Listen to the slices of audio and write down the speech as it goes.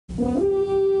Bleeding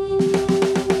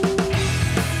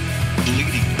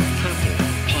Purple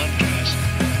Podcast.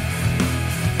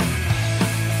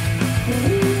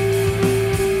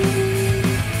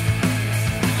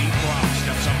 Deep block,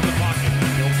 steps up in the pocket.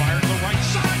 He'll fire to the right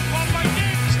side. Caught by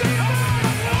Diggs. Stay on.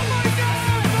 Oh my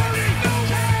God! 30, no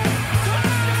tag.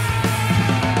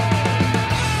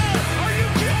 Are you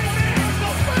kidding me?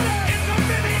 It's the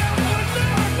Minneapolis.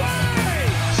 No way!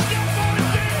 Step on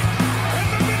Diggs. And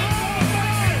the Minnesota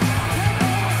Vikings have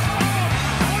walked off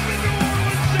on the New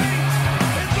Orleans Saints.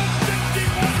 It's a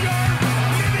 61-yard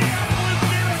Minneapolis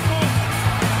miracle.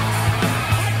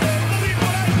 I can't believe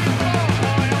what I just saw.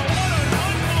 What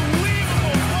an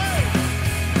unbelievable play.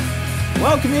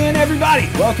 Welcome in, everybody.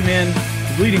 Welcome in to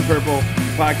Bleeding Purple,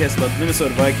 the podcast about the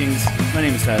Minnesota Vikings. My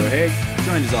name is Tyler Haig,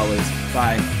 joined as always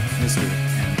by Mr.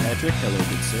 and Patrick. Hello,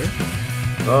 good sir.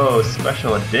 Oh,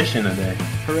 special edition today.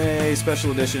 Hooray,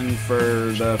 special edition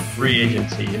for the Free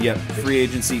agency. Yep, free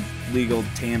agency legal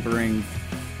tampering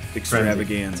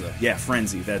extravaganza. Yeah,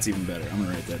 frenzy. That's even better. I'm going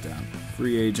to write that down.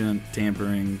 Free agent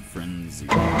tampering frenzy.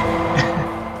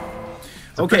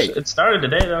 Okay. It started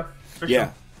today, though. Official.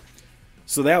 Yeah.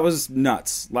 So that was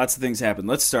nuts. Lots of things happened.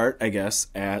 Let's start, I guess,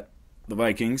 at the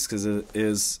Vikings, because it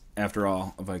is, after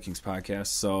all, a Vikings podcast.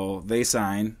 So they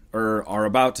sign, or are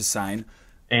about to sign,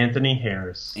 Anthony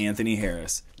Harris. Anthony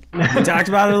Harris. We talked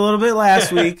about it a little bit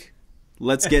last week.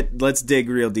 Let's dig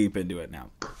real deep into it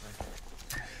now.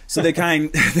 So they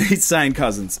signed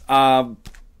Cousins.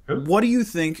 What do you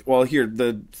think? Well, here,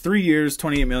 the 3 years,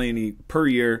 $28 million per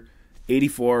year,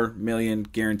 $84 million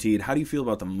guaranteed. How do you feel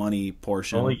about the money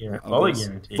portion? Fully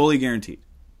guaranteed. Fully guaranteed.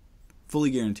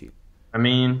 Fully guaranteed. I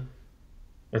mean,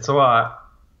 it's a lot,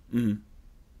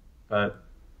 but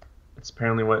it's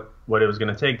apparently what it was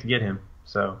going to take to get him.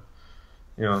 So,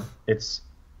 it's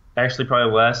actually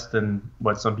probably less than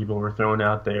what some people were throwing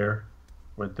out there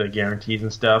with the guarantees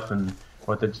and stuff, and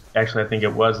actually I think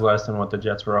it was less than what the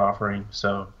Jets were offering.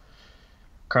 So,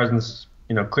 Cousins,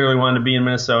 clearly wanted to be in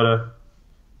Minnesota.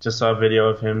 Just saw a video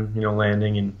of him,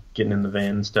 landing and getting in the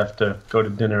van and stuff to go to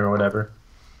dinner or whatever.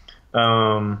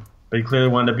 But he clearly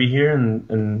wanted to be here,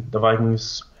 and the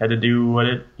Vikings had to do what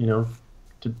it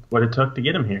took to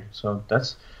get him here. So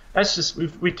that's just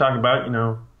we've talked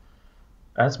about,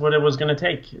 that's what it was going to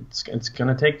take. It's going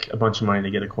to take a bunch of money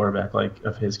to get a quarterback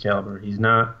of his caliber. He's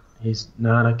not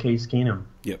a Case Keenum.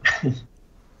 Yep.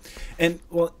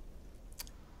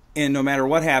 And no matter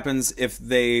what happens, if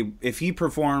he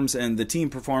performs and the team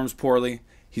performs poorly,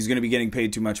 he's going to be getting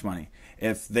paid too much money.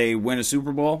 If they win a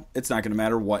Super Bowl, it's not going to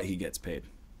matter what he gets paid.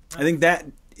 I think that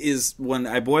is, when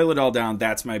I boil it all down,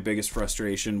 that's my biggest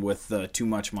frustration with the too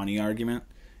much money argument.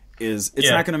 It's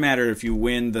not going to matter if you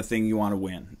win the thing you want to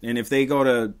win. And if they go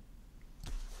to,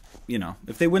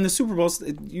 if they win the Super Bowl,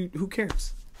 who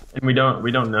cares? And we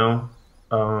don't know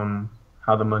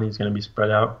how the money is going to be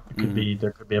spread out.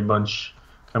 There could be a bunch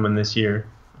coming this year,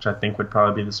 which I think would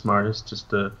probably be the smartest, just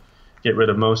to get rid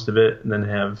of most of it and then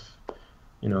have,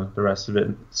 the rest of it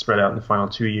spread out in the final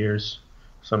 2 years.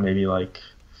 So maybe like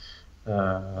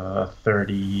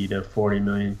 30 to 40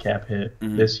 million cap hit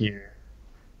this year,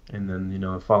 and then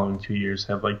the following 2 years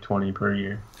have like 20 per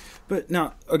year. But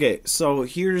now, okay, so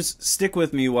stick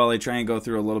with me while I try and go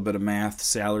through a little bit of math,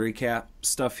 salary cap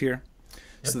stuff here.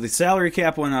 Yep. So the salary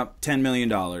cap went up $10 million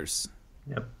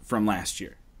from last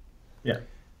year. Yeah.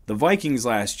 The Vikings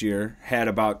last year had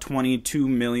about $22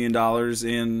 million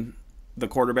in the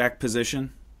quarterback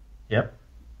position. Yep.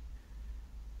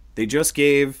 They just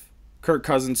gave Kirk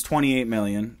Cousins $28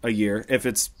 million a year, if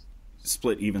it's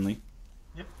split evenly.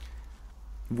 Yep.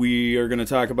 We are going to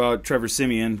talk about Trevor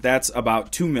Siemian. That's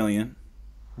about $2 million.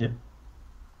 Yep.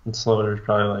 And Slaughter's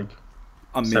probably like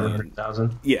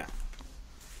 $700,000. Yeah.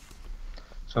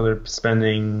 So they're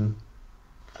spending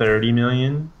 $31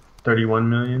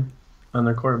 million on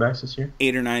their quarterbacks this year.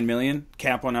 $8 or $9 million.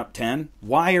 Cap went up 10.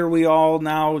 Why are we all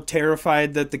now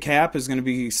terrified that the cap is going to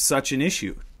be such an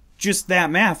issue? Just that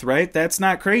math, right? That's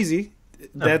not crazy.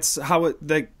 No. That's how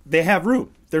they have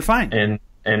room. They're fine.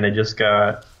 And they just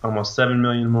got almost $7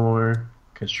 million more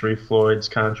because Sharif Floyd's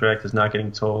contract is not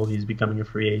getting told. He's becoming a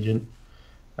free agent.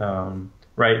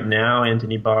 Right now,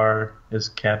 Anthony Barr, his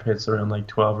cap hit's around like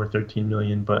 12 or 13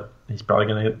 million, but he's probably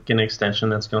going to get an extension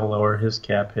that's going to lower his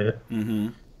cap hit. Mm-hmm.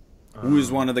 Who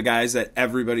is one of the guys that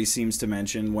everybody seems to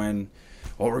mention when,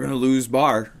 we're going to lose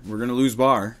Barr. We're going to lose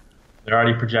Barr. They're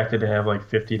already projected to have like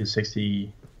 50 to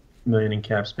 60 million in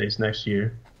cap space next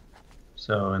year.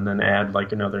 So, and then add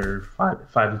like another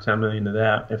 5 to 10 million to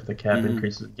that if the cap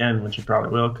increases again, which it probably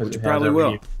will, because it has every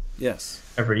year. Yes.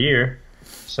 Every year.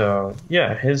 So,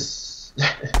 yeah, his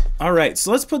All right,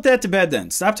 so let's put that to bed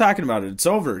then. Stop talking about it. It's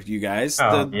over, you guys.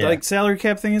 The salary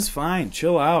cap thing is fine.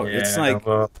 Chill out. Yeah, it's like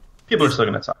people are still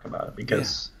going to talk about it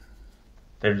because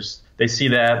they see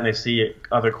that and they see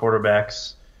other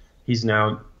quarterbacks. He's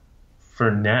now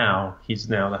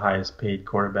the highest paid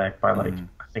quarterback by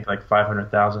I think like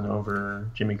 500,000 over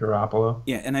Jimmy Garoppolo.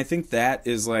 Yeah, and I think that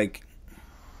is like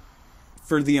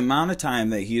for the amount of time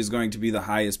that he is going to be the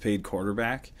highest paid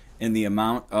quarterback and the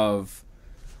amount of,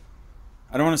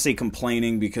 I don't want to say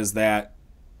complaining because there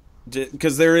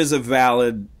is a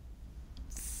valid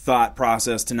thought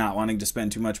process to not wanting to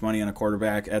spend too much money on a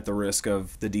quarterback at the risk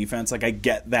of the defense. Like, I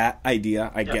get that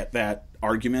idea. I get that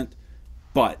argument.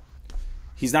 But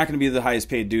he's not going to be the highest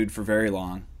paid dude for very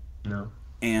long. No.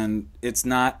 And it's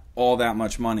not all that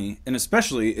much money. And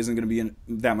especially isn't going to be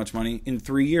that much money in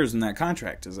 3 years when that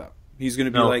contract is up. He's going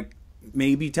to be like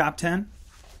maybe top 10.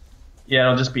 Yeah,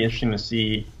 it'll just be interesting to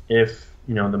see if,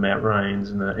 the Matt Ryans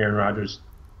and the Aaron Rodgers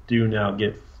do now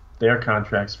get their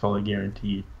contracts fully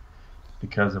guaranteed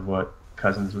because of what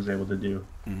Cousins was able to do.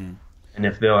 Mm-hmm. And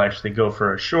if they'll actually go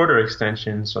for a shorter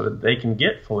extension so that they can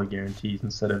get fully guaranteed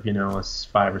instead of, a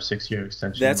 5 or 6 year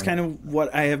extension. That's kind of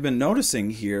what I have been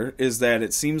noticing here is that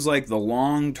it seems like the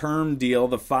long-term deal,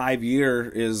 the 5-year,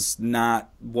 is not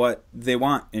what they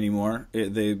want anymore.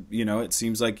 It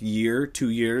seems like 2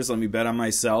 years, let me bet on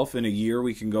myself. In a year,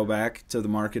 we can go back to the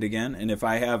market again. And if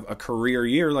I have a career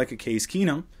year like a Case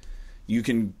Keenum, you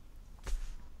can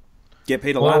get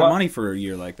paid a lot of money for a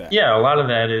year like that. Yeah, a lot of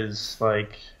that is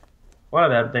like... A lot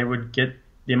of that, they would get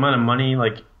the amount of money,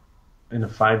 like, in a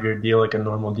 5-year deal, like a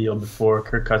normal deal before.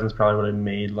 Kirk Cousins probably would have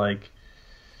made, like,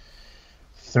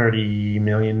 $30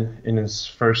 million in his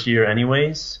first year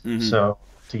anyways. Mm-hmm. So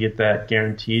to get that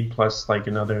guaranteed plus, like,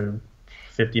 another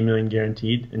 $50 million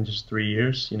guaranteed in just 3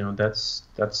 years,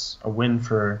 that's a win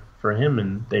for him.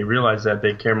 And they realize that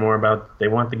they care more about – they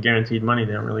want the guaranteed money.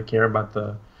 They don't really care about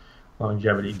the –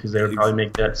 longevity because they would probably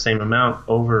make that same amount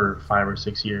over 5 or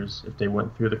 6 years if they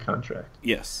went through the contract.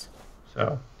 Yes.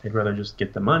 So they'd rather just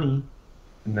get the money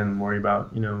and then worry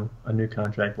about, a new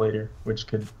contract later, which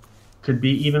could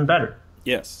be even better.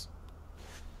 Yes.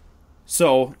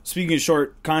 So, speaking of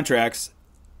short contracts,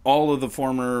 all of the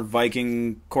former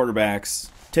Viking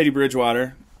quarterbacks, Teddy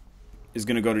Bridgewater is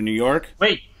going to go to New York.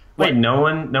 Wait, no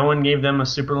one gave them a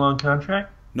super long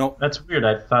contract? Nope. That's weird.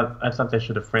 I thought they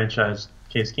should have franchised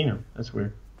Case Keenum. That's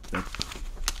weird.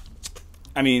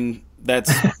 I mean,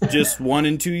 that's just 1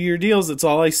 and 2 year deals. That's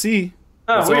all I see.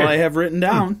 That's weird. all I have written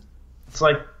down. It's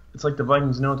like the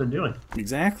Vikings know what they're doing.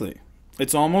 Exactly.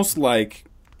 It's almost like,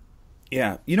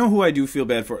 yeah. You know who I do feel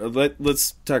bad for?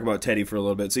 Let's talk about Teddy for a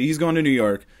little bit. So he's going to New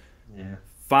York. Yeah.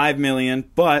 $5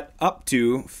 million, but up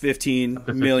to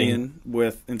 $15 million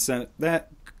with incentive.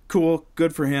 That cool,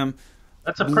 good for him.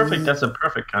 That's a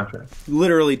perfect contract.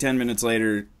 Literally 10 minutes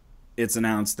later, it's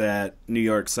announced that New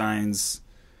York signs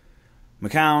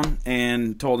McCown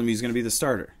and told him he's going to be the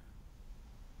starter.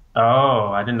 Oh,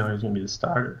 I didn't know he was going to be the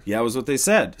starter. Yeah, that was what they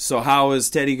said. So how is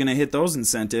Teddy going to hit those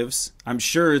incentives? I'm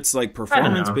sure it's like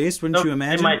performance-based, wouldn't you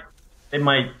imagine? They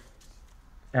might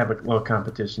have a little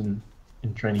competition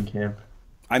in training camp.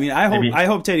 I mean, I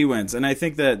hope Teddy wins, and I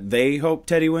think that they hope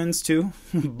Teddy wins too.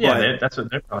 But, yeah, that's what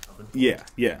they're probably hoping for.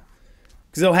 Yeah.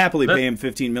 Because they'll happily pay him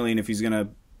 $15 million if he's going to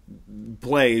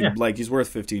play like he's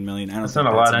worth $15 million. I don't think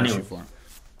not a lot anyway. For him.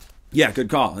 Yeah, good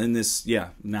call. In this,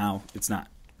 now it's not.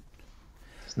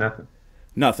 It's nothing.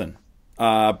 Nothing.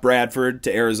 Bradford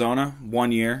to Arizona,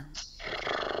 1 year,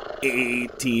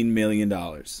 $18 million.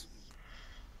 Up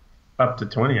to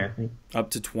 20, I think. Up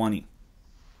to 20.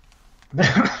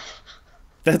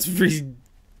 That's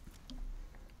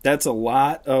a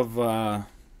lot of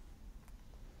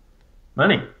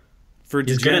money. For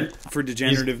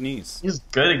degenerative knees. He's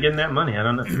good at getting that money. I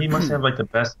don't know. He must have like the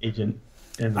best agent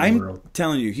in the world. I'm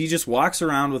telling you, he just walks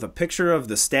around with a picture of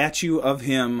the statue of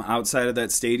him outside of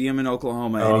that stadium in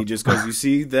Oklahoma, and he just goes, "You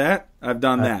see that? I've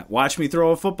done that. Watch me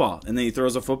throw a football." And then he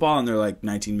throws a football, and they're like,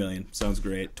 $19 million. Sounds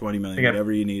great. $20 million,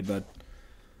 whatever you need, bud.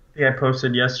 Yeah, I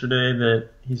posted yesterday that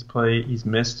he's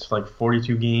missed like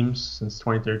 42 games since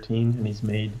 2013, and he's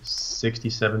made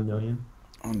 $67 million.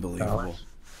 Unbelievable.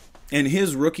 And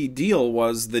his rookie deal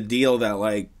was the deal that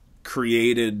like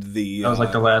created the. That was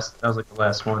like the last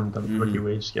one, the rookie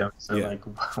wage scale. So like,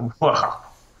 wow.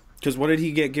 Because what did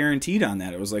he get guaranteed on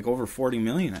that? It was like over $40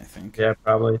 million, I think. Yeah,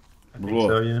 probably. I think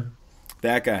so. Yeah.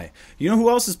 That guy. You know who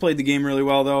else has played the game really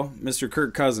well though? Mr.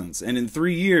 Kirk Cousins. And in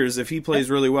 3 years, if he plays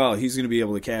really well, he's going to be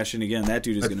able to cash in again. That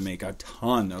dude is going to make a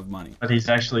ton of money. But he's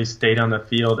actually stayed on the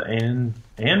field and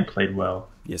played well.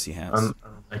 Yes, he has.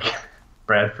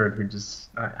 Bradford, who just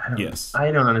I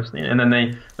don't understand. And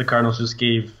then the Cardinals just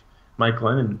gave Mike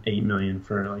Glennon $8 million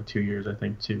for like 2 years, I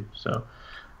think, too. So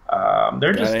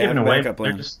they're just giving away.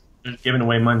 They're giving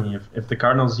away money. If the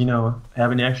Cardinals,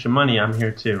 have any extra money, I'm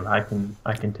here too. I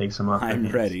can take some off.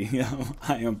 I'm ready.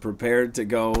 I am prepared to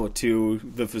go to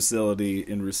the facility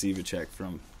and receive a check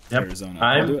from Arizona.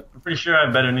 I'm pretty sure I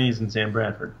have better knees than Sam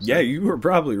Bradford. So. Yeah, you were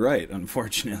probably right.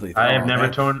 Unfortunately, I've never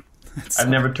torn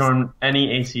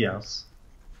any ACLs.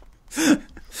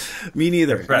 Me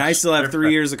neither. And I still have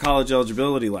 3 years of college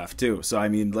eligibility left too. So I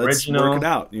mean, let's work it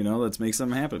out. Let's make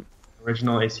something happen.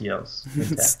 Original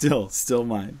ACLs. still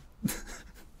mine.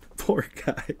 Poor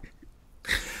guy.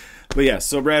 But yeah,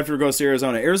 so Bradford goes to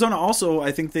Arizona. Arizona also,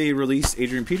 I think they released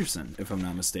Adrian Peterson, if I'm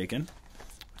not mistaken,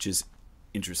 which is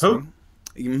interesting.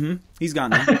 Who? He's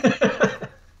gone now.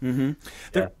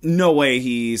 No way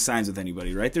he signs with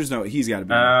anybody, right? He's got to be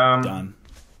done.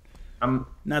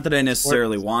 Not that I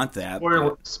necessarily want that.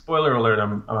 Spoiler alert,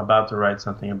 I'm about to write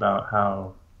something about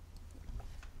how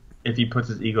if he puts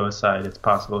his ego aside, it's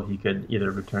possible he could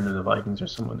either return to the Vikings or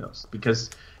someone else. Because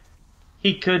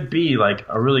he could be like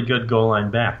a really good goal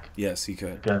line back. Yes, he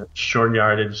could. Like a short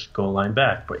yardage goal line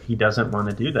back. But he doesn't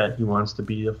want to do that. He wants to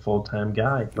be a full-time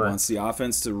guy. He wants the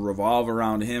offense to revolve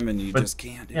around him, and you just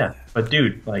can't do that. But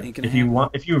dude, like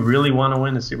if you really want to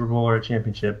win a Super Bowl or a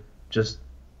championship, just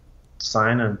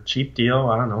sign a cheap deal,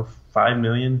 I don't know, $5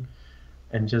 million,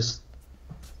 and just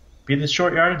be the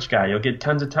short yardage guy. You'll get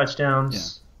tons of touchdowns. Yeah.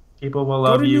 People will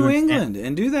love you. Go to New England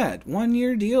and do that. 1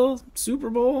 year deal,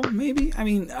 Super Bowl, maybe. I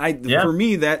mean, for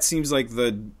me, that seems like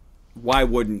why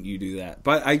wouldn't you do that?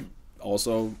 But I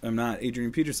also am not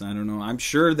Adrian Peterson. I don't know. I'm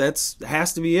sure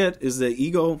has to be it, is the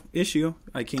ego issue.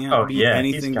 I can't be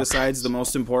anything besides the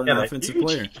most important offensive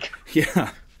player.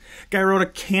 Yeah. Guy rode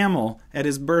a camel at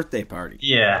his birthday party.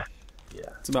 Yeah.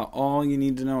 It's about all you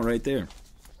need to know right there.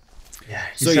 Yeah.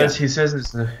 He says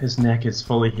his neck is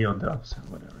fully healed, though, so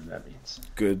whatever that means.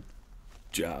 Good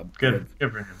job. Good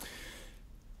for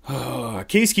him.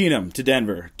 Case Keenum to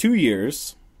Denver. 2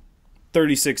 years,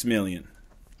 $36 million.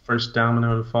 First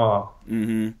domino to fall.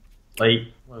 Mm-hmm.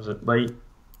 Late. Was it late? It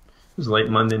was late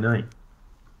Monday night.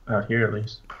 Out here, at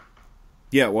least.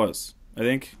 Yeah, it was. I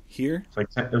think here.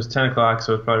 It was 10 o'clock,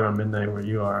 so it was probably around midnight where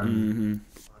you are. Mm-hmm.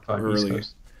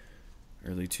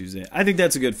 Early Tuesday. I think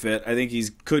that's a good fit. I think he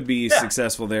could be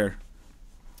successful there.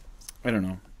 I don't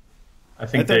know. I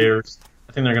think they're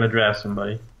going to draft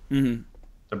somebody. Mm-hmm.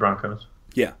 The Broncos.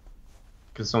 Yeah.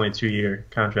 Because it's only a 2-year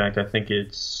contract. I think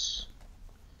it's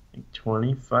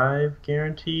 25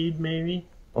 guaranteed, maybe,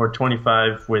 or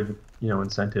 25 with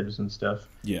incentives and stuff.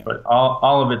 Yeah. But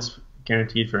all of it's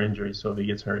guaranteed for injury. So if he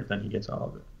gets hurt, then he gets all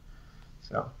of it.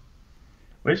 So,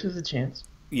 which is a chance.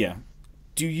 Yeah.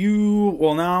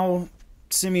 Now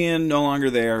Simeon no longer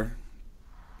there.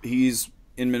 He's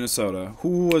in Minnesota.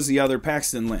 Who was the other?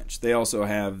 Paxton Lynch. They also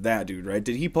have that dude, right?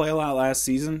 Did he play a lot last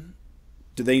season?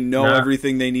 Do they know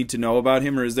everything they need to know about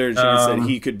him, or is there a chance that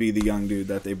he could be the young dude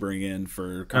that they bring in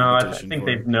for competition? No, I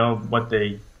think they know what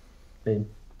they've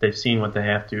seen what they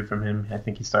have to from him. I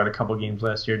think he started a couple games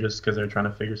last year just because they're trying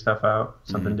to figure stuff out,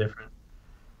 something different.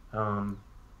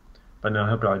 But no,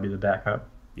 he'll probably be the backup.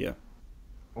 Yeah.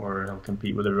 Or he'll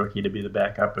compete with a rookie to be the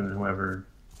backup, and whoever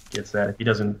gets that. If he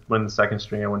doesn't win the second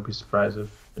string, I wouldn't be surprised if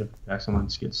Paxton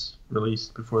Lynch gets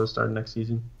released before the start of next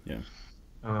season. Yeah.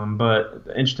 But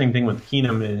the interesting thing with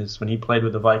Keenum is when he played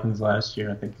with the Vikings last year,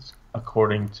 I think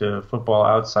according to Football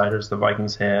Outsiders, the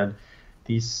Vikings had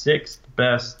the 6th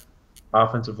best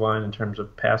offensive line in terms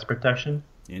of pass protection.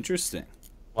 Interesting.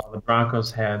 While the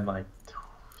Broncos had like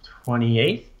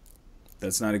 28th.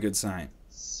 That's not a good sign.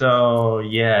 So,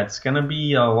 yeah, it's going to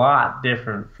be a lot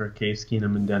different for Case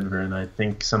Keenum in Denver, and I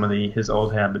think some of his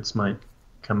old habits might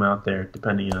come out there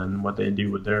depending on what they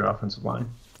do with their offensive line.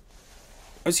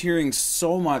 I was hearing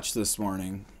so much this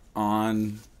morning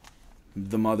on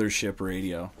the mothership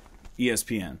radio,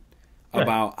 ESPN,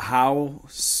 about how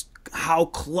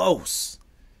close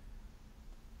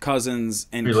Cousins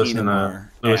and Keenum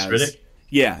are. Louis Riddick?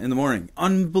 Yeah, in the morning.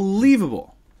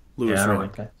 Unbelievable, Louis Riddick. I don't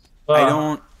like that.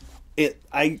 Well,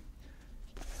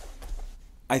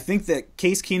 I think that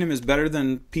Case Keenum is better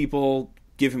than people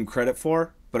give him credit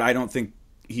for, but I don't think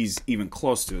he's even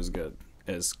close to as good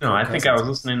as Kirk I think Cousins I was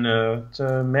listening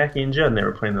to Mackie and Judd, and they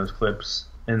were playing those clips,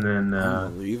 and then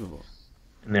unbelievable.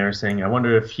 And they were saying, I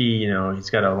wonder if he's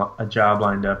got a job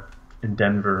lined up in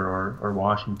Denver or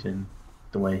Washington,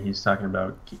 the way he's talking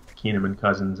about Keenum and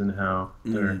Cousins and how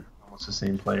they're almost the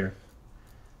same player.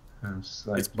 I'm just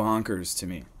like, it's bonkers to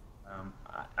me.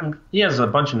 He has a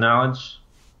bunch of knowledge,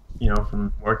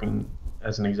 from working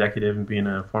as an executive and being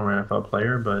a former NFL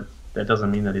player, but that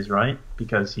doesn't mean that he's right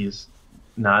because he's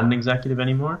not an executive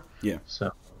anymore. Yeah.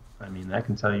 So I mean, I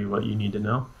can tell you what you need to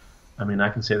know. I mean, I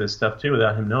can say this stuff too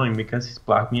without him knowing because he's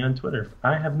blocked me on Twitter.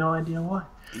 I have no idea why.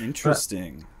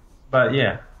 Interesting. But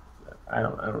yeah, I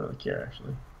don't really care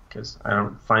actually because I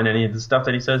don't find any of the stuff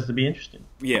that he says to be interesting.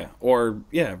 Yeah, or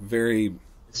very.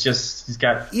 It's just he's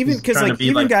got even because like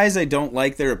even guys I don't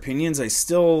like their opinions, I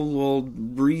still will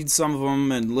read some of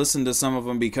them and listen to some of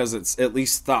them because it's at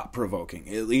least thought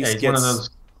provoking. At least he's one of those.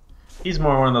 He's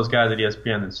more one of those guys at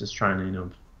ESPN that's just trying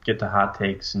to get the hot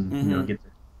takes and get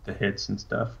the hits and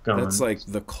stuff going. That's like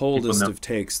the coldest of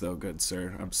takes, though, good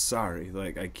sir. I'm sorry.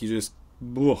 Like you just,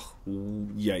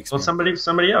 yikes. Well, man.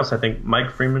 somebody else. I think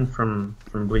Mike Freeman from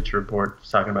Bleacher Report was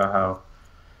talking about how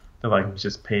the Vikings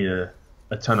just paid a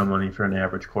ton of money for an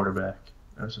average quarterback.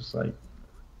 I was just like,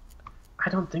 I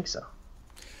don't think so.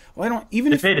 Well, I don't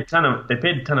even. They paid a ton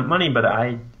of money, but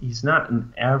he's not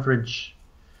an average.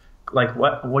 Like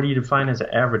what do you define as an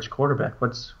average quarterback?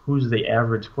 Who's the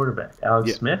average quarterback?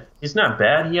 Alex Smith? He's not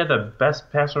bad. He had the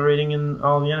best passer rating in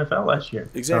all the NFL last year.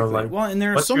 Exactly. So, well, and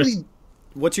there are so many.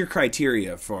 What's your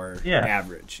criteria for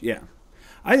average? Yeah,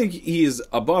 I think he is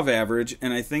above average,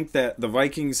 and I think that the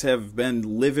Vikings have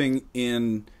been living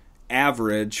in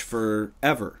average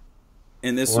forever,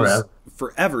 and this was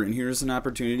forever. And here's an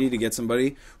opportunity to get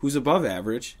somebody who's above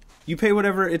average. You pay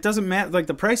whatever. It doesn't matter. Like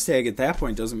the price tag at that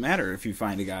point doesn't matter if you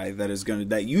find a guy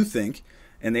that you think,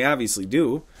 and they obviously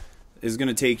do, is going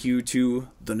to take you to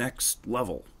the next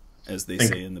level, as they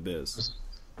say in the biz.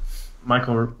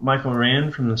 Michael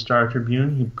Rand from the Star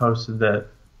Tribune, he posted that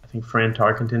I think Fran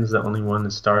Tarkenton is the only one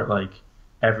to start like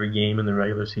every game in the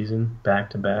regular season back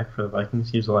to back for the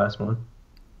Vikings. He was the last one.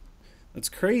 That's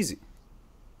crazy.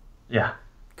 Yeah.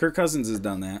 Kirk Cousins has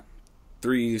done that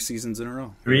 3 seasons in a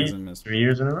row. 3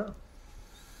 years in a row.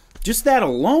 Just that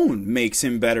alone makes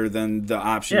him better than the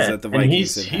options that the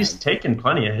Vikings have had. He's taken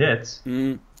plenty of hits.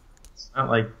 It's not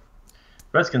like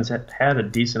Redskins had a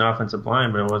decent offensive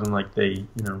line, but it wasn't like they,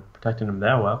 protected him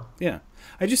that well. Yeah.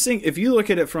 I just think if you look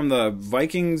at it from the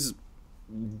Vikings,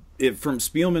 from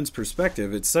Spielman's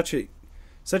perspective, it's such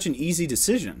an easy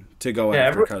decision to go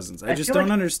after Cousins. I just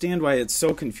don't understand why it's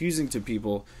so confusing to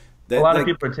people. That, a lot of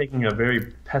people are taking a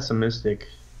very pessimistic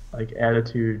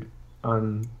attitude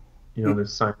on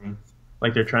this signing.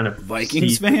 Like they're trying to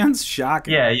Vikings fans?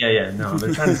 Shocking. Yeah. No,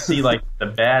 they're trying to see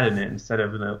the bad in it instead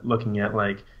of looking at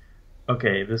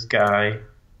okay, this guy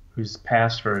who's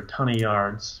passed for a ton of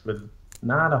yards with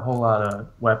not a whole lot of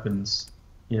weapons.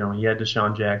 He had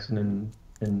Deshaun Jackson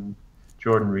and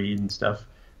Jordan Reed and stuff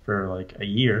for a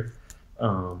year.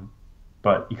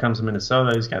 But he comes to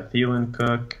Minnesota. He's got Thielen,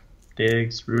 Cook,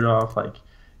 Diggs, Rudolph.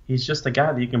 He's just a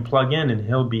guy that you can plug in and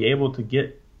he'll be able to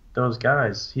get those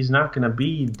guys. He's not going to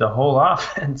be the whole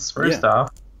offense, first off.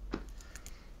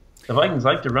 The Vikings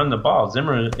like to run the ball.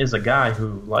 Zimmer is a guy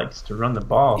who likes to run the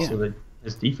ball so that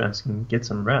his defense can get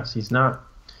some rest. He's not.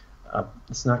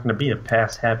 It's not going to be a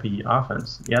pass-happy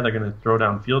offense. Yeah, they're going to throw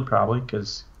downfield probably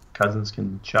because Cousins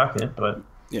can chuck it, but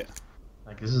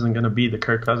this isn't going to be the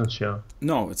Kirk Cousins show.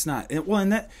 No, it's not.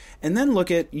 And then look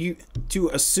at you to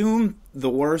assume the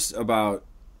worst about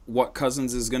what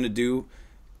Cousins is going to do.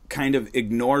 Kind of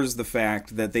ignores the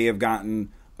fact that they have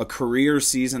gotten a career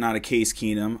season out of Case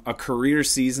Keenum, a career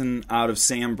season out of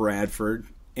Sam Bradford,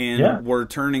 and we're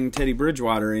turning Teddy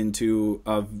Bridgewater into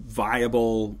a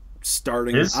viable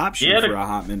starting option for a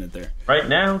hot minute there. Right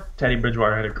now, Teddy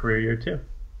Bridgewater had a career year too.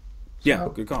 Yeah,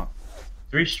 good call.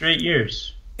 3 straight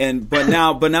years. But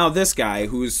now this guy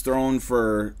who's thrown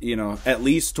for at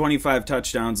least 25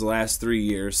 touchdowns the last 3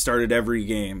 years, started every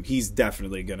game. He's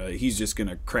just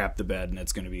gonna crap the bed, and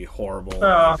it's gonna be horrible.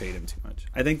 I paid him too much.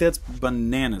 I think that's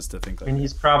bananas to think like. And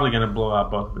he's probably gonna blow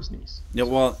out both of his knees.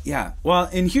 Yeah. Well,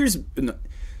 and here's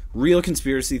real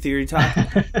conspiracy theory talk.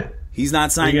 He's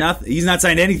not signed nothing. He's not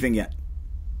signed anything yet.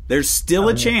 There's still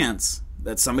a chance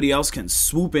that somebody else can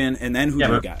swoop in, and then who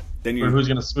do you got? Who's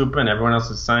going to swoop in? Everyone else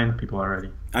has signed people already.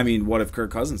 I mean, what if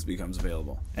Kirk Cousins becomes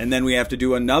available? And then we have to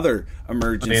do another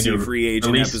emergency free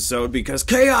agent episode because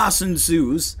chaos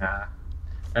ensues. Nah,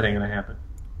 that ain't going to happen.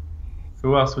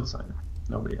 Who else would sign him?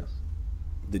 Nobody else.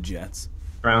 The Jets.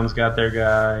 Browns got their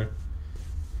guy.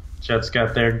 Jets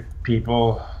got their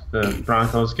people. The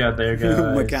Broncos got their guys.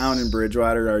 McCown and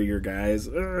Bridgewater are your guys.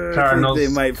 Cardinals. They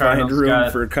might find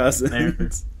room for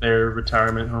Cousins. Their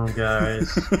retirement home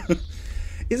guys.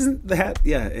 Isn't that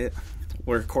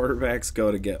where quarterbacks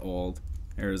go to get old?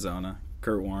 Arizona,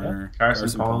 Kurt Warner,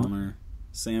 Carson Palmer,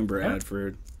 Sam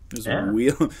Bradford. Just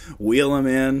wheel them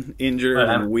in, injured,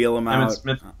 and wheel them out.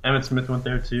 Emmitt Smith went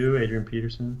there too. Adrian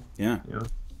Peterson. Yeah.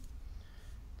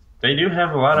 They do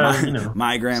have a lot of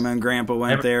My grandma and grandpa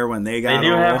went there when they got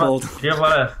old. You have a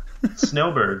lot of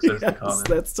Snowbirds, as they call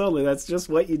them. That's just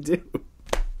what you do.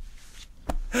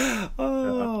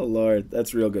 Oh, Lord.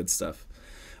 That's real good stuff.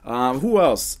 Who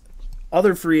else?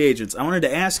 Other free agents. I wanted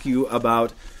to ask you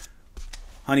about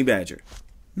Honey Badger.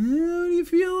 How do you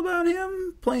feel about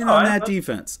him playing on that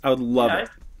defense? I would love it.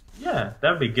 Yeah, that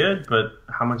would be good, but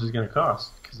how much is it going to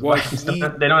cost? Because they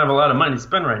don't have a lot of money to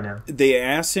spend right now.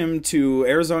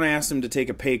 Arizona asked him to take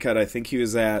a pay cut. I think he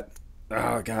was at,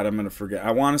 oh, God, I'm going to forget.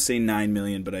 I want to say $9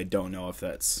 million, but I don't know if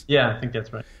that's... Yeah, I think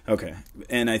that's right. Okay.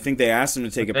 And I think they asked him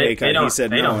to take a pay cut. He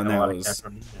said no, and that was...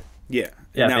 Yeah.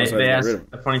 Yeah, they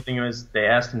asked, the funny thing was they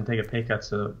asked him to take a pay cut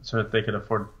so that they could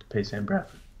afford to pay Sam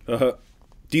Bradford.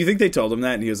 Do you think they told him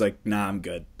that and he was like, nah, I'm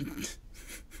good?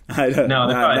 No, they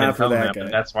probably didn't tell him that,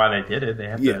 but that's why they did it. They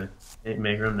have to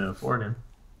make room to afford him.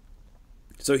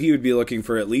 So he would be looking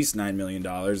for at least $9 million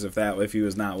if he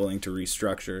was not willing to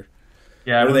restructure.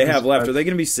 Yeah. What do they have left? Are they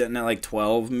going to be sitting at like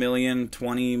 $12 million,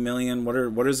 $20 million?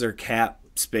 What is their cap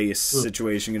space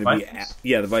situation going to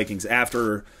be? The Vikings,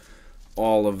 after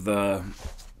all of the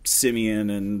Simeon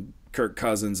and Kirk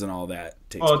Cousins and all that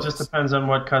takes place. Well, it just depends on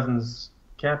what Cousins'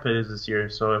 cap hit is this year.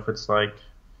 So if it's like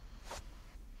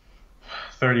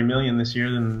 $30 million this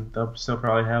year, then they'll still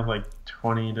probably have like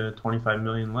 $20 to $25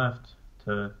 million left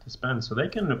to spend. So they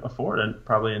can afford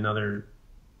probably another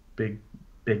big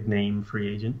name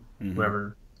free agent,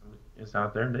 whoever is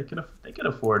out there. They could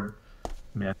afford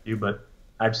Matthew, but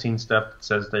I've seen stuff that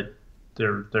says that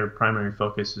their primary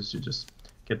focus is to just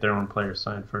get their own players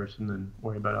signed first and then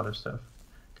worry about other stuff.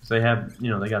 Because they have,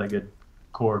 they got a good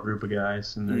core group of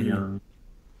guys and they're young.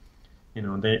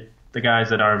 The guys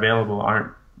that are available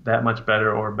aren't that much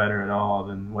better or better at all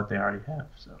than what they already have.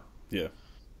 So yeah,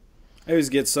 I always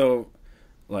get so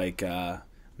mad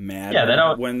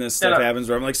when this stuff happens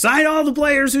where I'm like, sign all the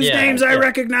players whose names I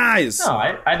recognize. No,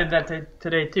 I did that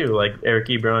today too. Like Eric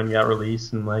Ebron got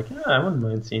released and I wouldn't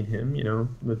mind seeing him,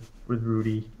 with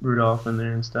Rudolph in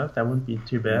there and stuff. That wouldn't be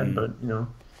too bad, but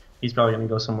he's probably going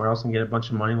to go somewhere else and get a bunch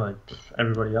of money like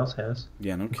everybody else has.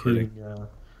 Yeah, no kidding.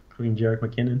 Including Jerick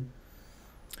McKinnon.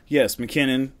 Yes,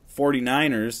 McKinnon,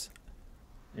 49ers.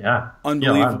 Yeah.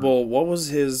 Unbelievable. What was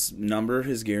his number,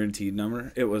 his guaranteed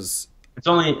number? His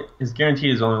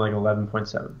guarantee is only like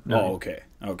 11.7 million. Oh, okay.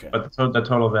 But the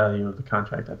total value of the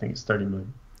contract, I think, is $30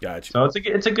 million. Gotcha. So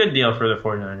it's a good deal for the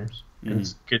 49ers. And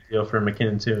it's a good deal for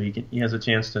McKinnon, too. He has a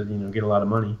chance to, get a lot of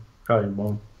money. Probably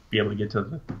won't be able to get to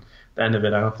the end of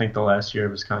it. I don't think the last year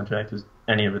of his contract is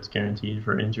any of it's guaranteed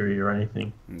for injury or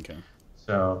anything. Okay.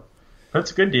 So... But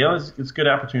it's a good deal. It's a good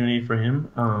opportunity for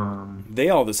him. They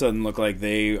all of a sudden look like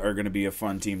they are going to be a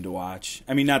fun team to watch.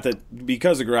 I mean, not that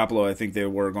because of Garoppolo, I think they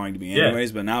were going to be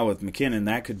anyways, but now with McKinnon,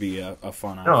 that could be a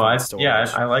fun offense to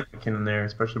watch. I like McKinnon there,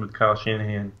 especially with Kyle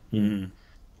Shanahan. He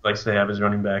likes to have his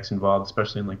running backs involved,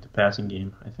 especially in the passing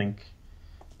game. I think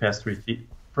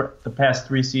the past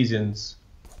three seasons,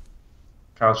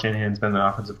 Kyle Shanahan's been the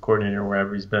offensive coordinator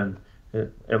wherever he's been.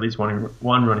 At least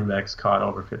one running back's caught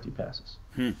over 50 passes.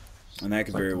 And that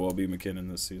could very well be McKinnon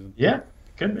this season. Yeah,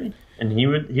 could be. And he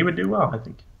would do well, I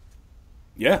think.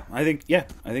 I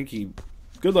think he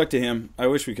good luck to him. I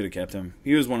wish we could have kept him.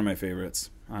 He was one of my favorites,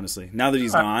 honestly. Now that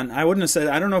he's gone, I wouldn't have said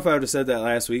I don't know if I would have said that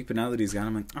last week, but now that he's gone,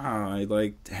 I'm like, I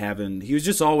liked having he was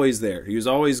just always there. He was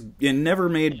always never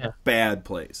made bad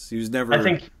plays. He was never I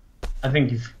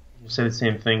think you said the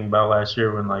same thing about last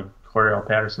year when Cordell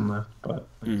Patterson left, but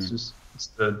it's just it's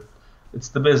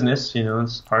the business,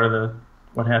 it's part of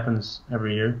what happens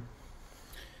every year.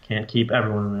 Can't keep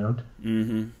everyone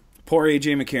around. Poor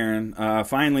A.J. McCarron.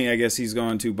 Finally, I guess he's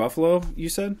going to Buffalo, you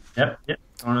said? Yep.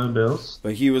 One of the Bills.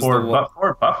 But he was poor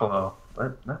Buffalo.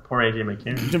 But not poor A.J.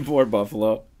 McCarron. Poor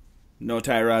Buffalo. No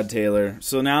Tyrod Taylor.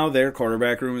 So now their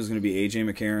quarterback room is going to be A.J.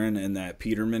 McCarron and that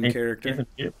Peterman character?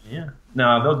 Yeah.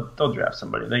 No, they'll draft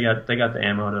somebody. They got the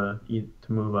ammo to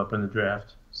move up in the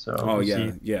draft. So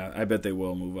I bet they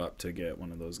will move up to get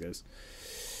one of those guys.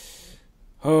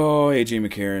 Oh, A.J.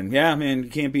 McCarron. Yeah, man, you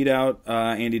can't beat out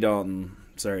Andy Dalton.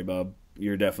 Sorry, bub.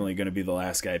 You're definitely going to be the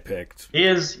last guy picked. He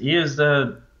is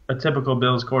a typical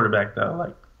Bills quarterback,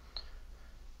 though.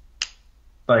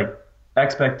 Like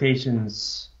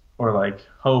expectations or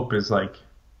hope is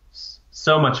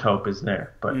so much hope is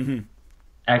there, but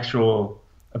actual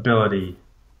ability,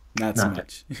 not so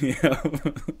much. Yeah.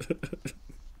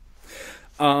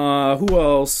 Who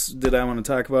else did I want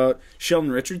to talk about?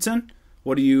 Sheldon Richardson.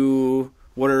 What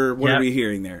are we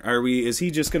hearing there? Is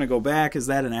he just going to go back? Is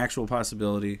that an actual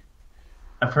possibility?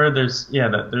 I've heard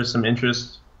there's some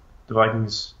interest. The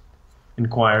Vikings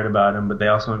inquired about him, but they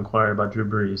also inquired about Drew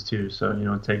Brees too.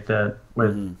 So take that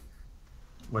with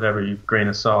whatever grain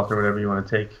of salt or whatever you want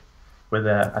to take with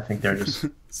that. I think they're just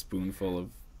spoonful of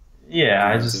Yeah,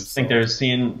 I Defensive just think soul. they're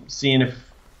seeing if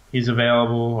he's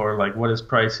available or like what his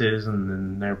price is, and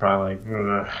then they're probably like,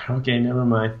 "Ugh, okay, never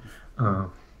mind.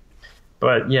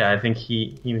 But yeah, I think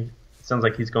he it sounds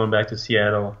like he's going back to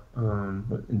Seattle. And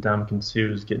Ndamukong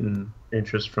Suh's getting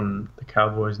interest from the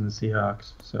Cowboys and the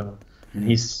Seahawks. So and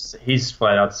he's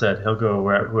flat out said he'll go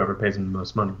where whoever pays him the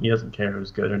most money. He doesn't care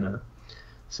who's good or not.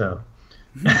 So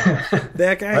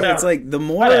That guy, Whatever. it's like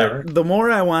Whatever. the more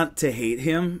I want to hate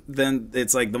him, then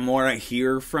it's like the more I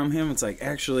hear from him, it's like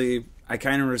actually I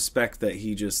kind of respect that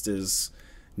he just is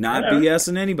not Whatever.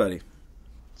 BSing anybody.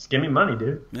 just give me money,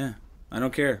 dude. Yeah, I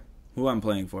don't care who I'm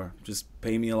playing for. Just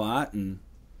pay me a lot, and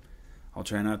I'll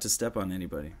try not to step on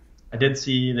anybody. I did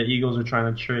see the Eagles are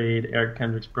trying to trade Eric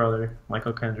Kendrick's brother,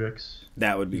 Michael Kendricks.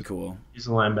 That would be cool. He's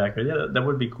a linebacker. Yeah, that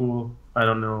would be cool. I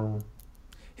don't know.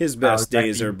 His best exactly-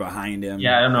 days are behind him.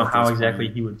 Yeah, I don't know at how this exactly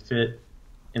point. he would fit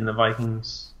in the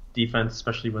Vikings defense,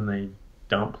 especially when they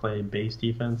don't play base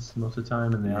defense most of the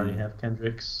time, and they already have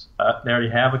Kendricks. They already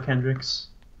have a Kendricks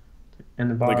in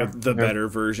the bar. Like the better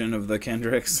version of the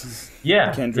Kendricks.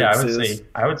 Yeah, Kendricks I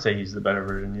would is. say he's the better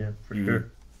version. Yeah, for Mhm.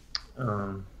 sure.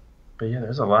 But yeah,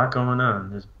 there's a lot going on.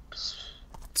 There's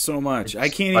So much. I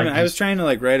It's can't like even. I was just- trying to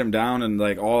like write them down, and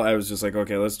like I was just like,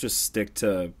 okay, let's just stick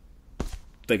to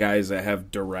the guys that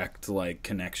have direct like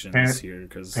connections here.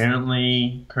 Because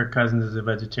apparently Kirk Cousins is a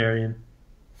vegetarian.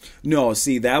 no,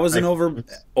 see, that was an Like-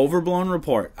 overblown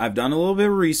report. I've done a little bit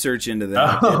of research into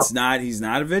that. Oh. It's not. He's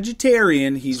not a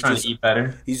vegetarian. He's Trying just to eat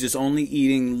better. he's just only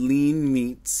eating lean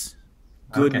meats,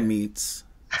 good Okay. meats.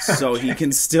 So he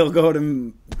can still go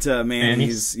to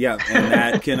Manny's, yeah, and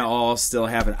that can all still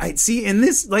happen. I see in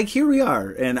this, like here we are,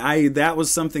 and that was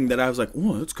something that I was like,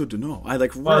 oh, that's good to know. I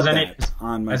like read Well, that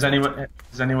on my. has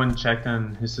anyone checked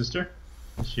on his sister?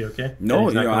 Is she okay? No,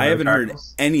 He's not going I to the haven't heard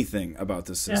Cardinals? anything about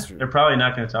the Yeah, sister. they're probably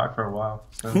not going to talk for a while.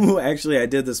 So. Who actually I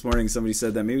did this morning. Somebody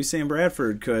said that maybe Sam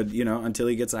Bradford could, until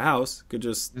he gets a house, could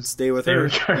just stay with stay her,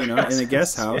 with Kirk in a Cousins.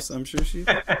 guest house. I'm sure she.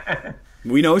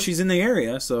 We know she's in the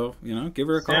area, so give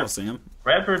her a call, Sam.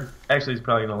 Bradford actually is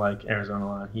probably going to like Arizona a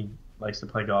lot. He likes to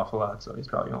play golf a lot, so he's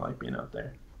probably going to like being out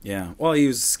there. Yeah. Well, he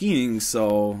was skiing,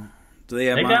 so do they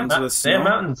have They mountains with they snow? have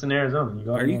mountains in Arizona. You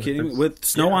go Are you there. kidding me? It's- With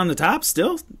snow yeah. on the top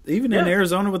still? Even in Yeah.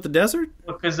 Arizona with the desert?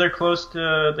 Because they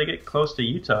get close to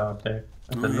Utah up there.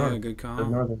 At Oh, the yeah, north, good call. the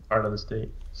northern part of the state.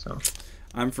 So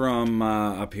I'm from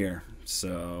up here,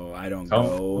 so I don't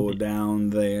Oh, go okay.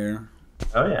 down there.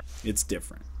 oh yeah, It's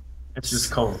different. it's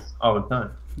just cold all the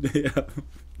time. Yeah.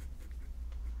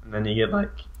 And then you get like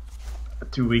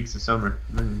 2 weeks of summer,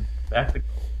 and then back to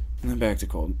cold. And then back to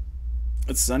cold.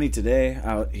 It's sunny today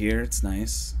out here. It's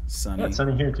nice. Sunny. Yeah, it's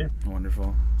sunny here too.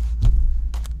 Wonderful.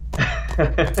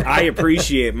 I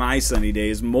appreciate my sunny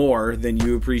days more than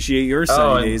you appreciate your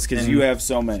sunny and- days because and- you have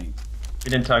so many. We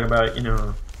didn't talk about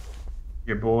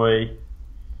your boy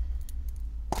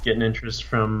getting interest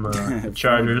from the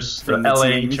Chargers, From the LA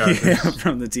team, Chargers. yeah,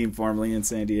 from the team formerly in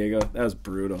San Diego. That was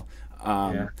brutal.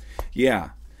 Yeah.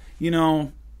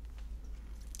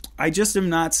 I just am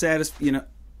not satisfied.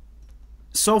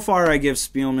 So far, I give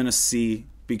Spielman a C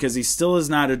because he still has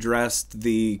not addressed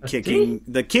the kicking. C?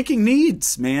 The kicking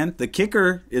needs, man. The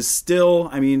kicker is still.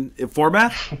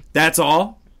 Forbath. That's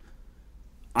all.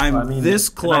 I'm this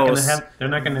close. They're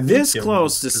not going to This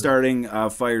close to starting a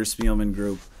Fire Spielman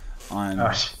group on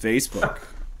Gosh. Facebook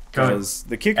Go ahead. because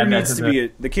the kicker Add that needs to to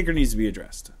be the kicker needs to be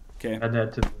addressed. Okay, Add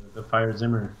that to the fire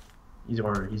Zimmer. He's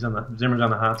on Zimmer's on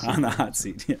the hot seat. on the hot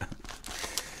seat. Yeah,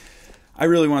 I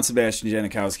really want Sebastian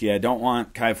Janikowski. I don't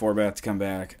want Kai Forbath to come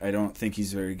back. I don't think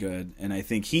he's very good, and I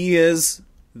think he is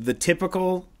the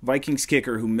typical Vikings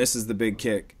kicker who misses the big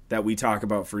kick that we talk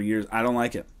about for years. I don't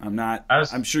like it.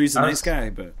 I'm sure he's a nice guy,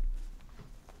 but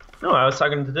No, I was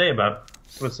talking today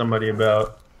with somebody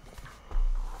about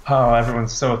how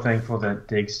everyone's so thankful that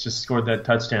Diggs just scored that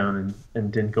touchdown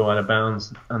and didn't go out of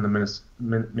bounds on the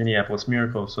Minneapolis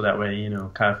Miracle, so that way,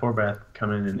 Kai Forbath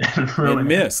come in and ruin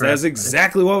and it miss. for That's everybody.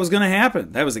 exactly what was going to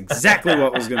happen. That was exactly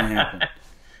what was going to happen.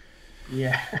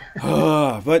 Yeah.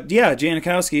 But yeah,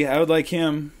 Janikowski, I would like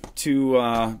him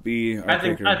to be our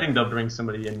kicker. I think they'll bring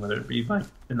somebody in, whether it be like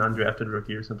an undrafted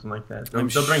rookie or something like that. They'll I'm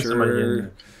bring somebody sure- in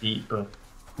to compete, but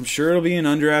I'm sure it'll be an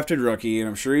undrafted rookie, and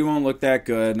I'm sure he won't look that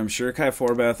good, and I'm sure Kai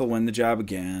Forbath will win the job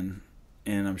again,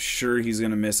 and I'm sure he's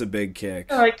going to miss a big kick.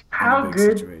 like in a how big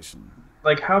good, situation.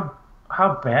 like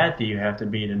how bad do you have to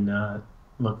be to not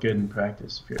look good in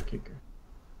practice if you're a kicker?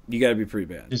 You got to be pretty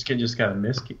bad. Just gotta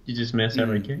miss. You just miss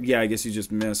every kick. Yeah, I guess you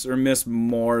just miss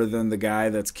more than the guy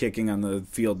that's kicking on the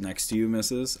field next to you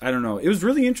misses. I don't know. It was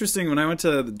really interesting when I went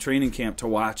to the training camp to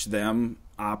watch them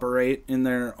operate in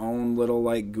their own little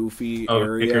like goofy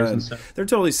kickers area. and stuff. They're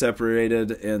totally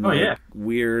separated and yeah.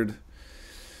 weird.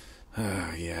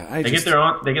 Yeah, They get their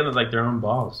own. They get like their own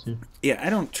balls too. Yeah, I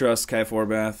don't trust Kai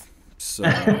Forbath. So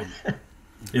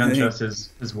you don't trust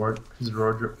his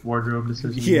wardrobe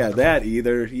decisions. Yeah, that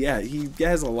either. Yeah, he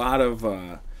has a lot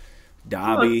of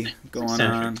Dobby going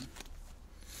on.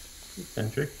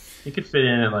 Eccentric. He could fit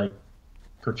in at like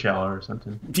Coachella or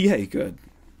something. Yeah, he could.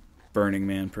 Burning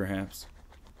Man, perhaps.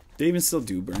 They even still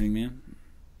do Burning Man?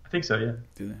 I think so. Yeah.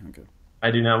 Do they? Okay.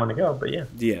 I do not want to go, but yeah.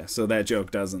 Yeah, so that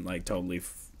joke doesn't like totally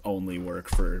only work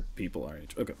for people our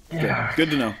age. Okay. Yeah.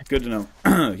 Good to know. Good to know.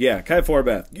 Yeah, Kai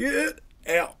Forbath. Get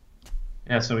out.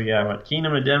 Yeah, so we got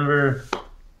Keenum to Denver,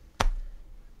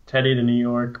 Teddy to New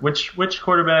York. Which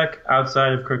quarterback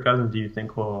outside of Kirk Cousins do you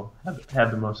think will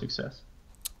have the most success?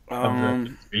 Of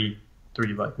the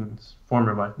three Vikings,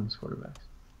 former Vikings quarterbacks.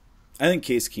 I think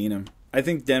Case Keenum. I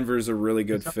think Denver's a really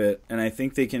good fit, and I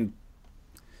think they can,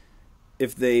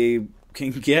 if they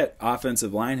can get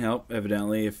offensive line help,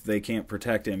 evidently, if they can't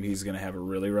protect him, he's going to have a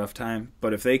really rough time.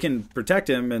 But if they can protect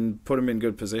him and put him in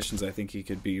good positions, I think he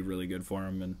could be really good for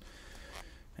him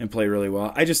and play really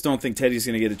well. I just don't think Teddy's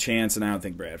going to get a chance, and I don't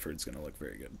think Bradford's going to look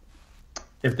very good.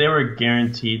 If they were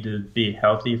guaranteed to be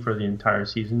healthy for the entire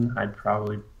season, I'd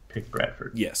probably pick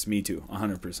Bradford. Yes, me too,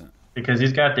 100%. Because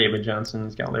he's got David Johnson,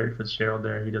 he's got Larry Fitzgerald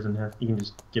there. He can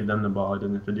just give them the ball. He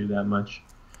doesn't have to do that much.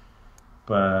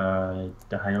 But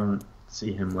I don't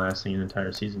see him lasting an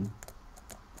entire season.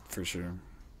 For sure.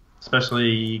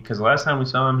 Especially because the last time we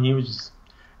saw him, he was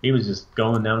just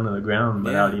going down to the ground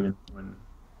without even when.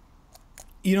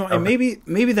 You know, and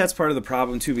maybe that's part of the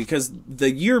problem too, because the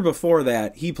year before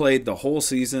that he played the whole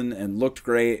season and looked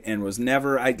great and was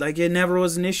never it never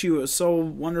was an issue. It was so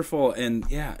wonderful, and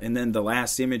then the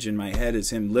last image in my head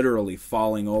is him literally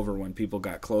falling over when people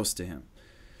got close to him.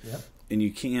 Yep. And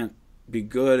you can't be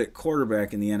good at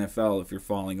quarterback in the NFL if you're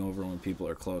falling over when people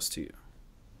are close to you.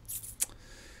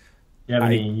 Do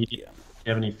you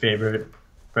have any favorite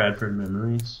Bradford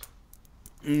memories?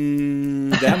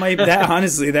 That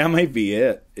might be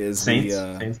it. Is Saints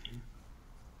the Saints game?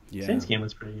 Yeah, Saints game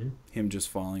was pretty good. him just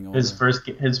falling over. His first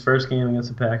game against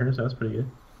the Packers, that was pretty good.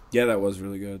 Yeah, that was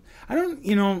really good. I don't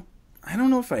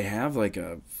know if I have like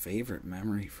a favorite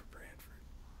memory for Bradford.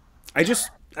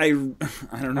 I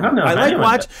don't know.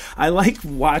 I like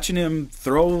watching him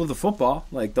throw the football.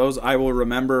 Like those, I will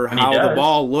remember how the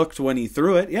ball looked when he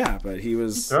threw it. Yeah, but he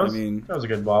was. That was a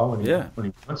good ball when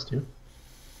he wants to. What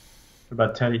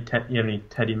about Teddy? You have any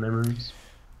Teddy memories?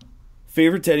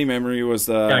 Favorite Teddy memory was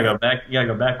You gotta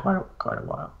go back quite a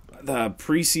while. The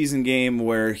preseason game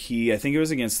where I think it was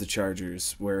against the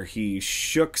Chargers, where he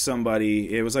shook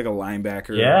somebody. It was like a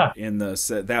linebacker. Yeah. In the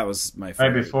set. That was my favorite.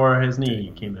 Right before his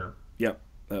knee came out. Yep.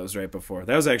 That was right before.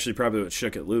 That was actually probably what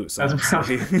shook it loose. We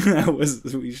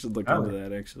should look into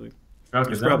that actually.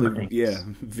 There's probably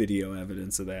video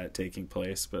evidence of that taking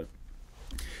place, but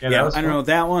I don't know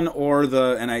that one or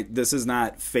this is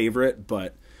not favorite,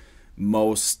 but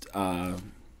most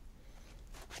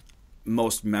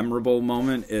memorable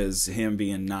moment is him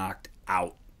being knocked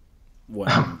out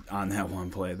on that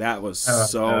one play. That was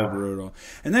so brutal.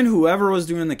 And then whoever was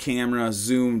doing the camera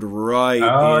zoomed right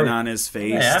in on his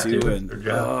face too, and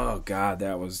oh god,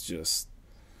 that was just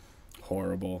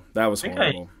horrible. That was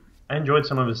horrible. I enjoyed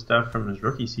some of his stuff from his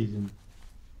rookie season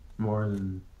more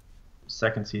than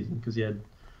second season because he had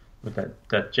with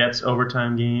that Jets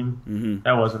overtime game. Mm-hmm.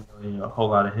 That wasn't really a whole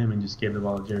lot of him and just gave the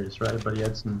ball to Jarius, right? But he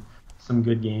had some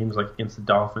good games like against the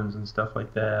Dolphins and stuff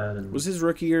like that. And was his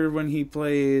rookie year when he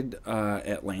played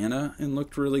Atlanta and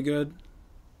looked really good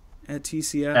at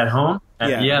TCF? At home?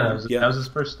 That was his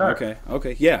first start.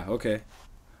 Okay.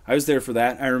 I was there for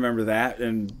that. I remember that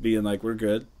and being like, we're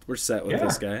good. We're set with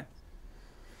this guy.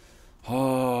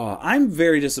 Oh, I'm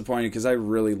very disappointed because I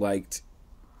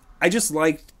just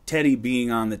liked Teddy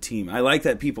being on the team. I like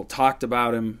that people talked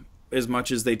about him as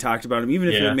much as they talked about him, even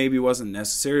if it maybe wasn't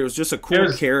necessary. It was just a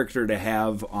cool character to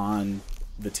have on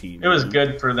the team. It was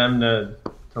good for them to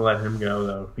let him go,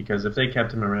 though, because if they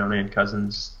kept him around and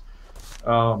Cousins,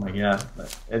 oh my god.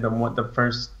 The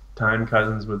first time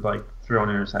Cousins would throw an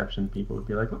interception, people would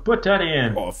be like, put Teddy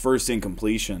in. Oh, first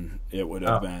incompletion, it would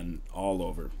have been all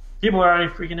over. People are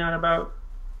already freaking out about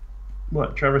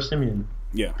Trevor Siemian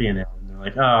being out. And they're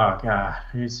like, oh god,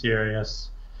 are you serious?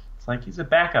 It's like he's a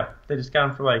backup. They just got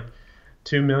him for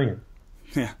 $2 million.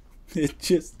 Yeah,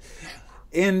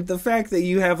 and the fact that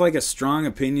you have a strong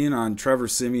opinion on Trevor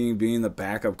Siemian being the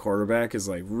backup quarterback is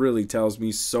really tells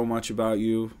me so much about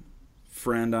you,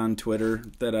 friend on Twitter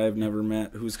that I've never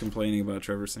met who's complaining about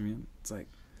Trevor Siemian. It's like,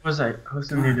 what was I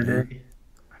listening to today?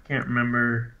 I can't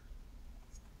remember.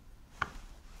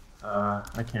 I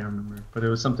can't remember, but it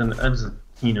was something. It was a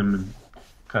Keenum and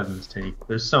Cousins take.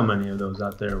 There's so many of those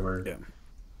out there where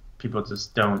people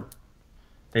just don't.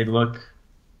 They look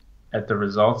at the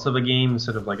results of a game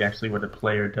instead of like actually what a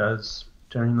player does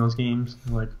during those games.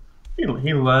 They're like,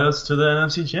 he led us to the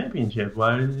NFC Championship.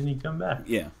 Why didn't he come back?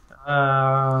 Yeah.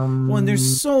 Well, and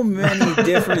there's so many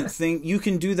different things. You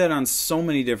can do that on so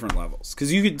many different levels.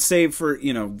 Because you could say for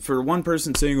one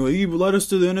person saying, well, he led us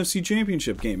to the NFC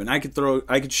Championship game, and I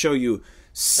could show you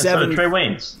 7. Trey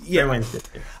Waynes. Yeah. Trey Waynes did.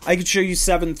 I could show you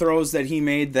 7 throws that he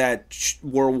made that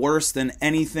were worse than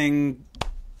anything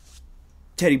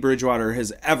Teddy Bridgewater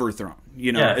has ever thrown.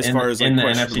 As far as like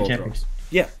questionable throws.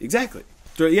 Yeah, exactly.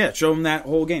 Yeah, show him that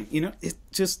whole game. It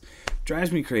just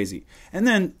drives me crazy. And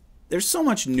then there's so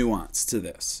much nuance to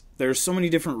this. There's so many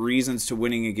different reasons to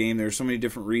winning a game. There's so many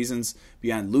different reasons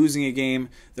beyond losing a game.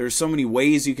 There's so many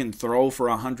ways you can throw for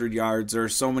 100 yards.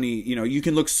 There's so many, you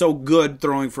can look so good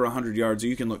throwing for 100 yards, or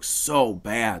you can look so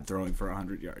bad throwing for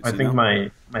 100 yards. I think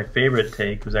my favorite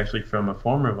take was actually from a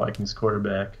former Vikings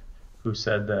quarterback who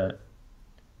said that,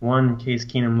 one, Case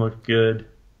Keenum looked good,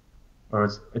 or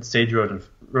it's Sage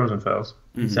Rosenfels.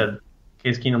 He said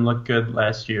Case Keenum looked good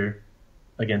last year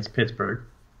against Pittsburgh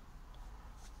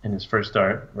in his first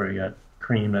start, where he got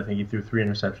creamed. I think he threw 3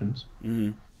 interceptions.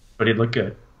 Mm-hmm. But he looked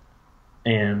good.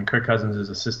 And Kirk Cousins is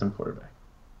a system quarterback.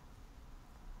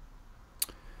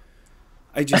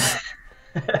 I just...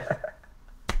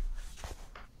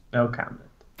 No comment.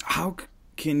 How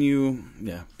can you...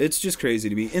 Yeah, it's just crazy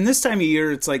to me. In this time of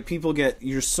year, it's like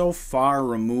you're so far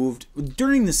removed.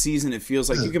 During the season, it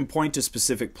feels like you can point to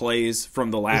specific plays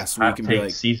from the last week and be like...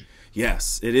 Season.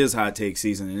 Yes, it is hot take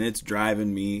season, and it's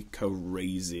driving me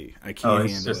crazy. I can't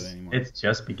handle it anymore. It's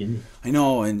just beginning. I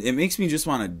know, and it makes me just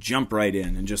want to jump right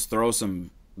in and just throw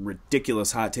some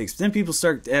ridiculous hot takes. But then people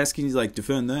start asking you, like,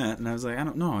 defend that, and I was like, I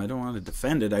don't know. I don't want to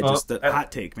defend it. Hot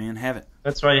take, man. Have it.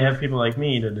 That's why you have people like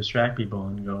me to distract people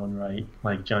and go and write,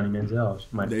 like Johnny Manziel.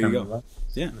 There you go.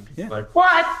 Yeah. Like,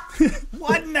 what?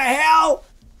 What in the hell?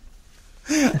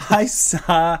 I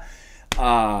saw...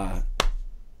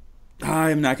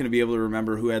 I'm not going to be able to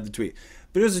remember who had the tweet.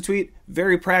 But it was a tweet,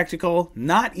 very practical,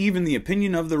 not even the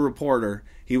opinion of the reporter.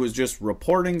 He was just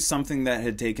reporting something that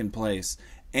had taken place.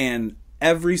 And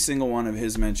every single one of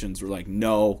his mentions were like,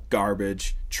 no,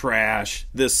 garbage, trash,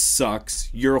 this sucks,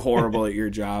 you're horrible at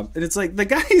your job. And it's like, the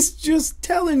guy's just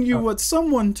telling you what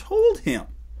someone told him.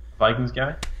 Vikings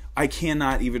guy? I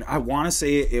cannot even, I want to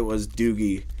say it was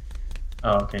Doogie.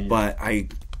 Oh, okay. But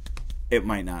it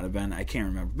might not have been. I can't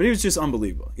remember. But it was just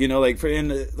unbelievable.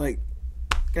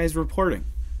 Guy's reporting.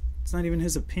 It's not even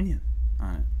his opinion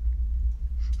on it.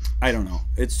 I don't know.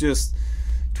 It's just,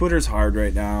 Twitter's hard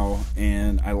right now,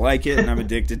 and I like it, and I'm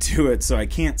addicted to it, so I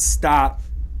can't stop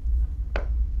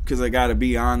because I got to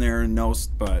be on there and know,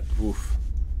 but oof.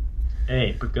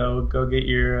 Hey, but go get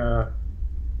yourself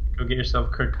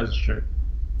a Kirk Cousins shirt.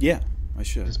 Yeah, I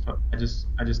should. I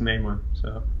just made one,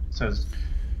 so it says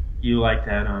you like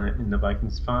that on it in the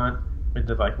Vikings font with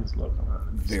the Vikings logo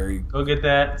on it. Very. Go get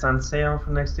that. It's on sale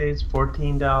for next days.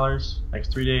 $14.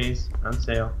 Next 3 days on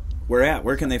sale.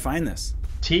 Where can they find this?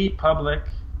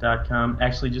 tpublic.com.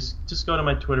 Actually, just go to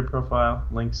my Twitter profile.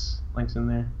 Links in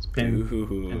there. It's pinned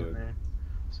in there.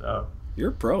 So you're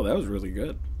a pro. That was really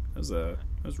good. That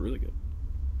was really good.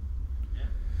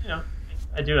 Yeah,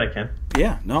 I do what I can.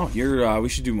 Yeah. No, we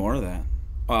should do more of that.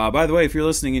 By the way, if you're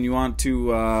listening and you want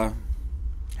to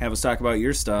have us talk about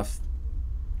your stuff,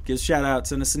 give us a shout out,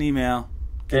 send us an email,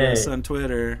 get us on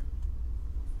Twitter.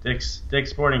 Dick's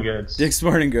Sporting Goods. Dick's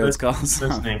Sporting Goods, call us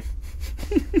listening.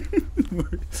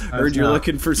 Heard you're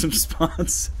looking for some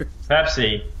sponsors.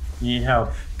 Pepsi, you need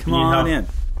help. Come on in.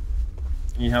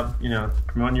 You need help,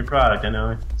 promoting your product. I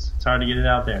know it's hard to get it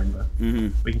out there, but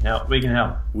we can help.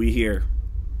 We here.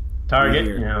 Target,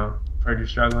 heard you're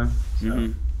struggling.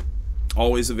 So.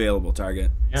 Always available, Target.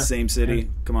 Yeah. Same city. Yeah.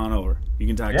 Come on over. You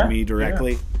can talk to me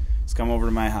directly. Just come over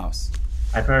to my house.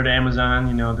 I've heard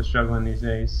Amazon, they're struggling these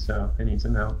days, so they need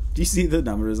some help. Do you see the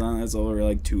numbers on that? It's over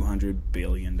like $200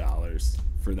 billion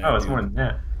for that. Oh, it's more than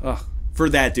that. Ugh. For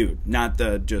that dude, not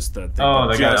just the thing.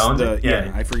 Oh, the guy that owns it?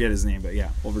 Yeah, I forget his name, but yeah,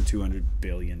 over $200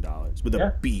 billion. With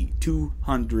a B.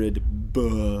 $200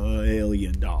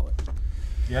 billion.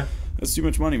 Yeah. That's too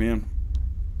much money, man.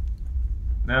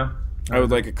 No. I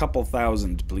would like a couple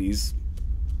thousand, please.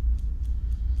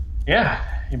 Yeah,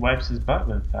 he wipes his butt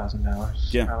with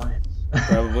 $1,000. Yeah,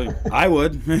 probably. I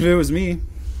would if it was me.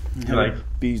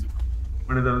 Be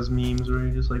one of those memes where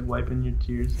you're just like wiping your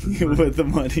tears with the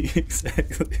money.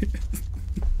 Exactly.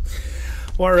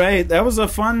 All right, that was a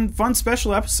fun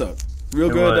special episode. Real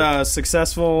good,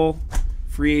 successful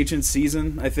free agent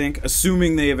season, I think,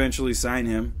 assuming they eventually sign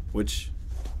him, which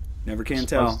never can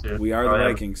tell. We are the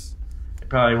Vikings. They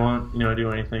probably won't,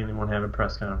 do anything. They won't have a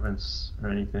press conference or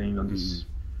anything. They'll just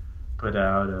put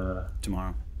out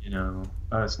tomorrow. A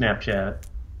Snapchat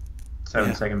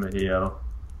 7-second video.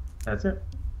 That's it.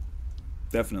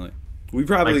 Definitely. We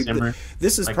probably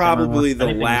this is probably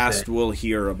the last we'll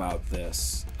hear about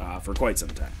this for quite some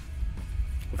time.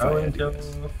 Until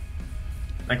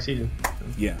next season.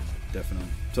 Yeah, definitely.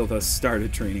 Until the start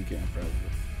of training camp, probably.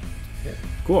 Yeah.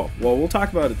 Cool. Well, we'll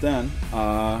talk about it then.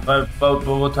 But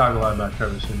we'll talk a lot about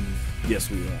Trevor Siemian. Yes,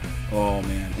 we will. Oh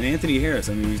man, and Anthony Harris.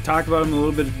 I mean, we talked about him a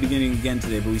little bit at the beginning again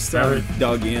today, but we still haven't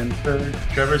dug in.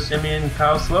 Trevor Siemian,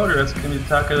 Kyle Sloter. That's going to be the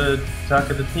talk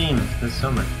of the team this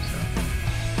summer.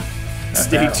 So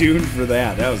stay tuned for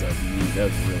that. That was a really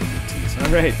good tease. All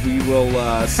right, we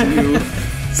will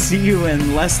see you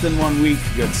in less than 1 week,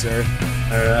 good sir.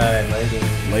 All right, later.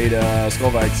 Later,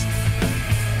 Skull Vikes.